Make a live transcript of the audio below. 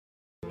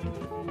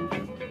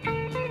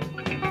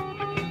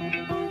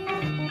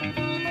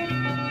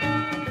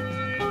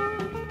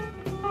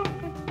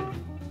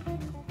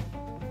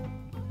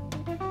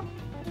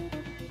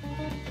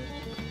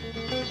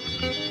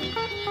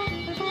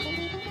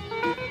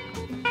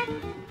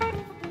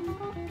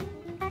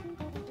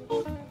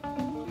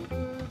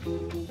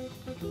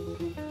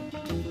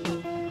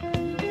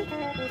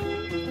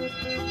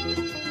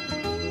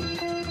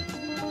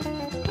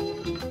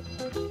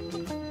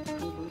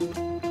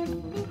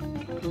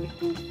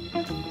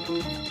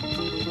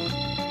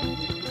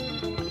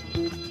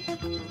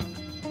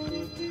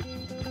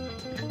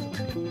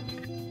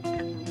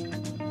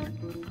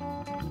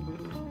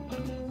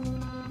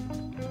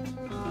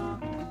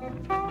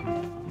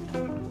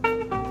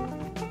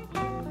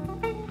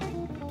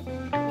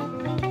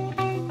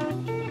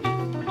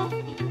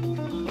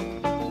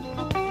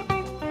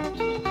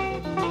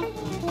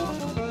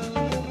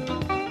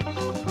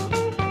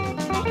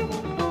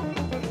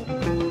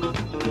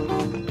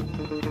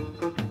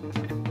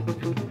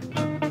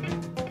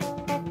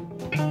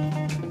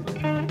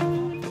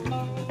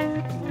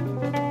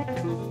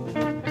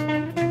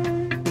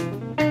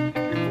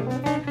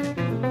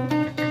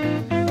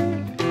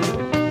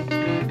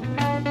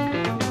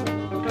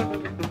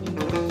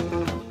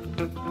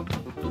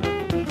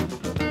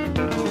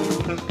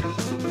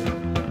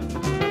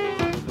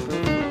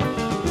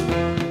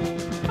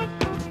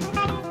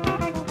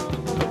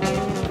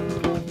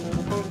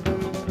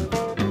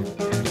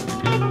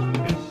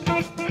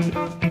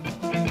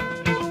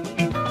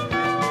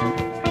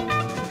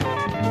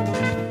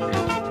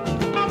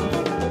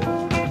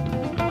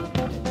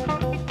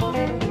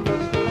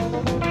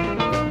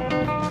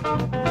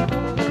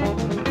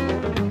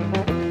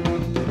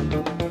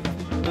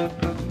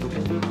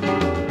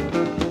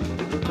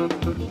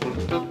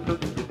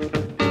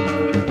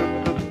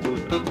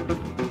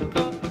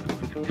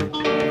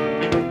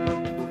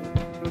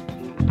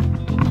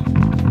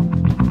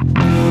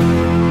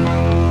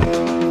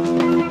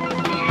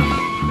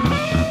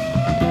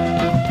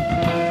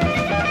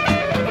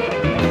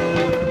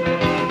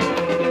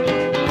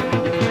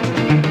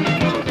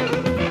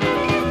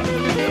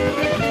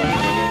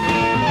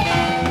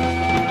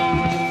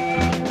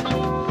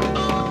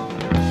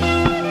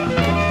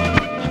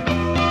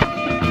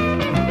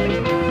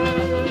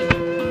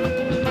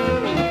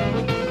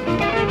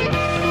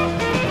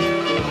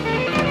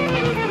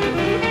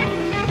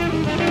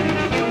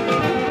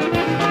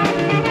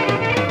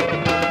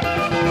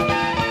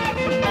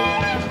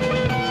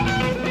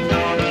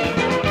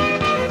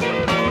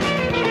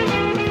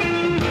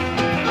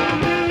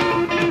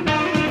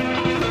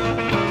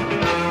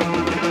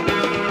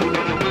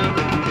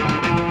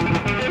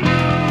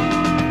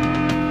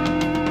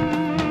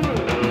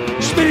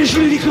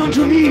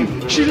to me,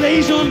 she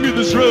lays on me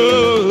this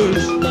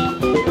rose.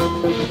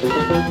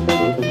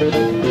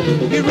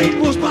 The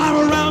rainbows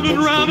spiral round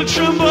and round and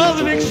tremble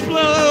and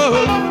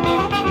explode.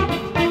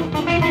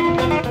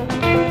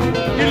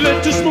 It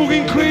left a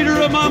smoking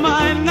crater of my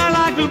mind, I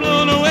like to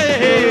blown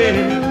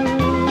away.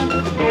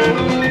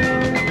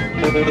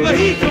 The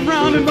heat come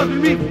round and buzzed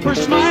me for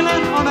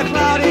smiling on a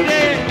cloudy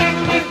day.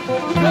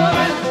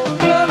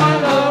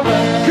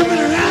 Coming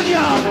around,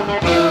 y'all.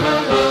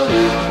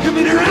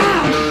 Coming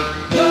around.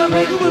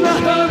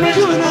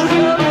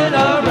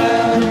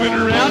 Coming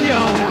around,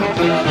 y'all.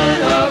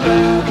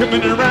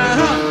 Coming around.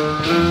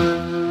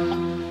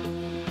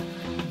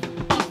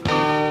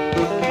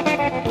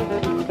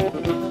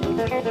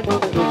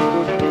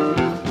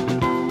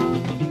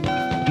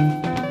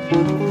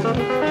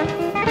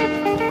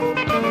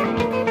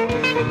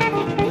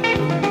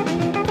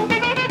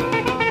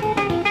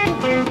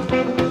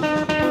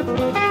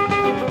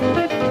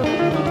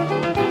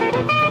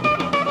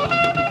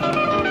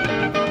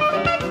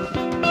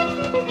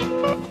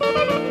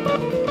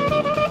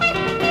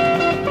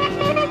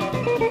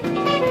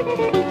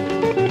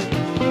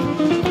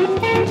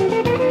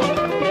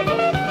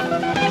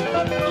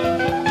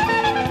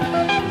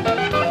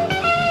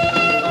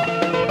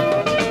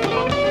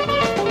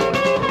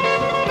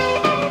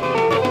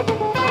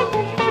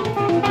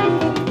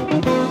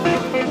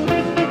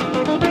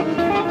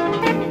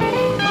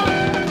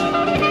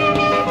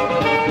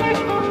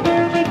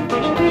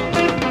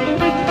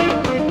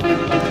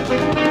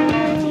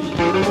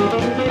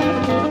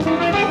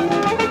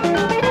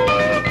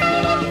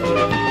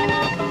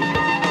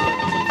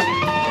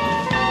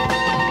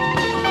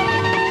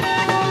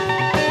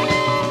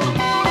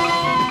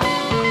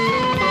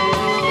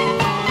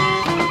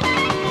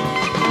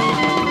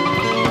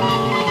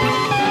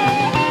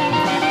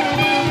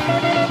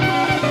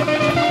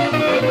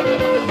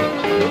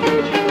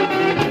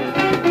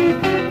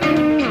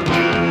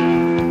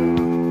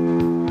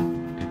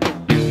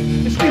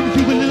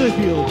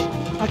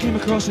 I came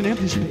across an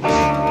empty space.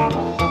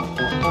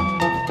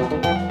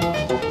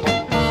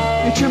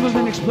 It trembled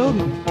and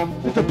exploded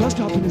with the bus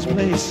stop in its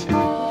place. The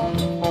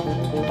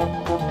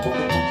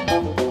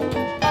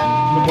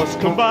bus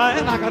come by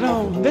and I got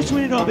on. That's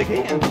when it all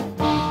began.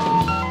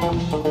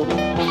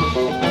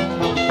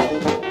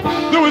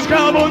 There was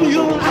cowboy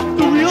mule at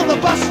the wheel, the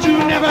bus to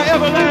never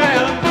ever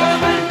land.